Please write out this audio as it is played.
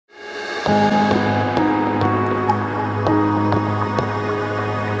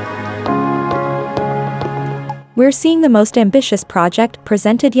We're seeing the most ambitious project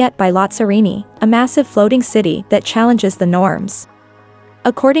presented yet by Lazzarini, a massive floating city that challenges the norms.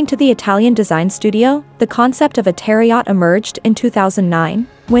 According to the Italian design studio, the concept of a Terayacht emerged in 2009,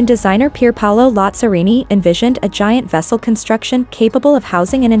 when designer Pierpaolo Lazzarini envisioned a giant vessel construction capable of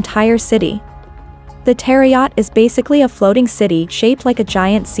housing an entire city. The Terayacht is basically a floating city shaped like a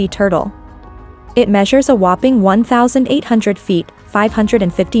giant sea turtle. It measures a whopping 1,800 feet,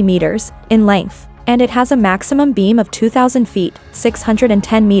 550 meters, in length, and it has a maximum beam of 2,000 feet,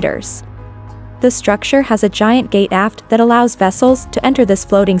 610 meters. The structure has a giant gate aft that allows vessels to enter this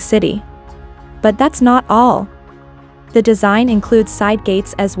floating city. But that's not all. The design includes side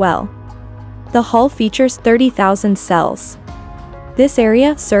gates as well. The hull features 30,000 cells. This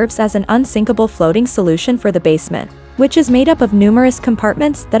area serves as an unsinkable floating solution for the basement, which is made up of numerous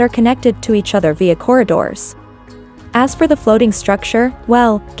compartments that are connected to each other via corridors. As for the floating structure,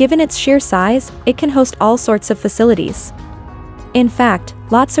 well, given its sheer size, it can host all sorts of facilities. In fact,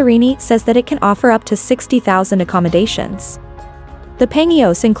 Lazzarini says that it can offer up to 60,000 accommodations. The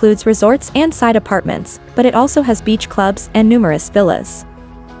Pangeos includes resorts and side apartments, but it also has beach clubs and numerous villas.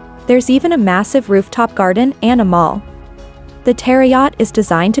 There's even a massive rooftop garden and a mall. The Terayacht is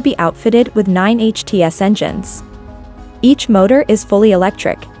designed to be outfitted with 9 HTS engines. Each motor is fully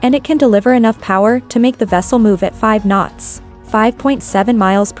electric, and it can deliver enough power to make the vessel move at 5 knots, 5.7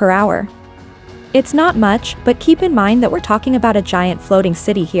 miles per hour. It's not much, but keep in mind that we're talking about a giant floating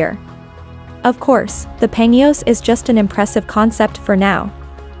city here. Of course, the Pangeos is just an impressive concept for now.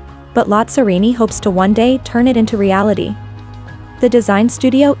 But Lazzarini hopes to one day turn it into reality. The design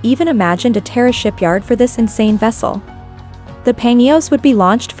studio even imagined a terashipyard for this insane vessel. The Pangeos would be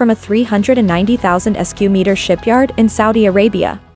launched from a 390,000 sq-meter shipyard in Saudi Arabia,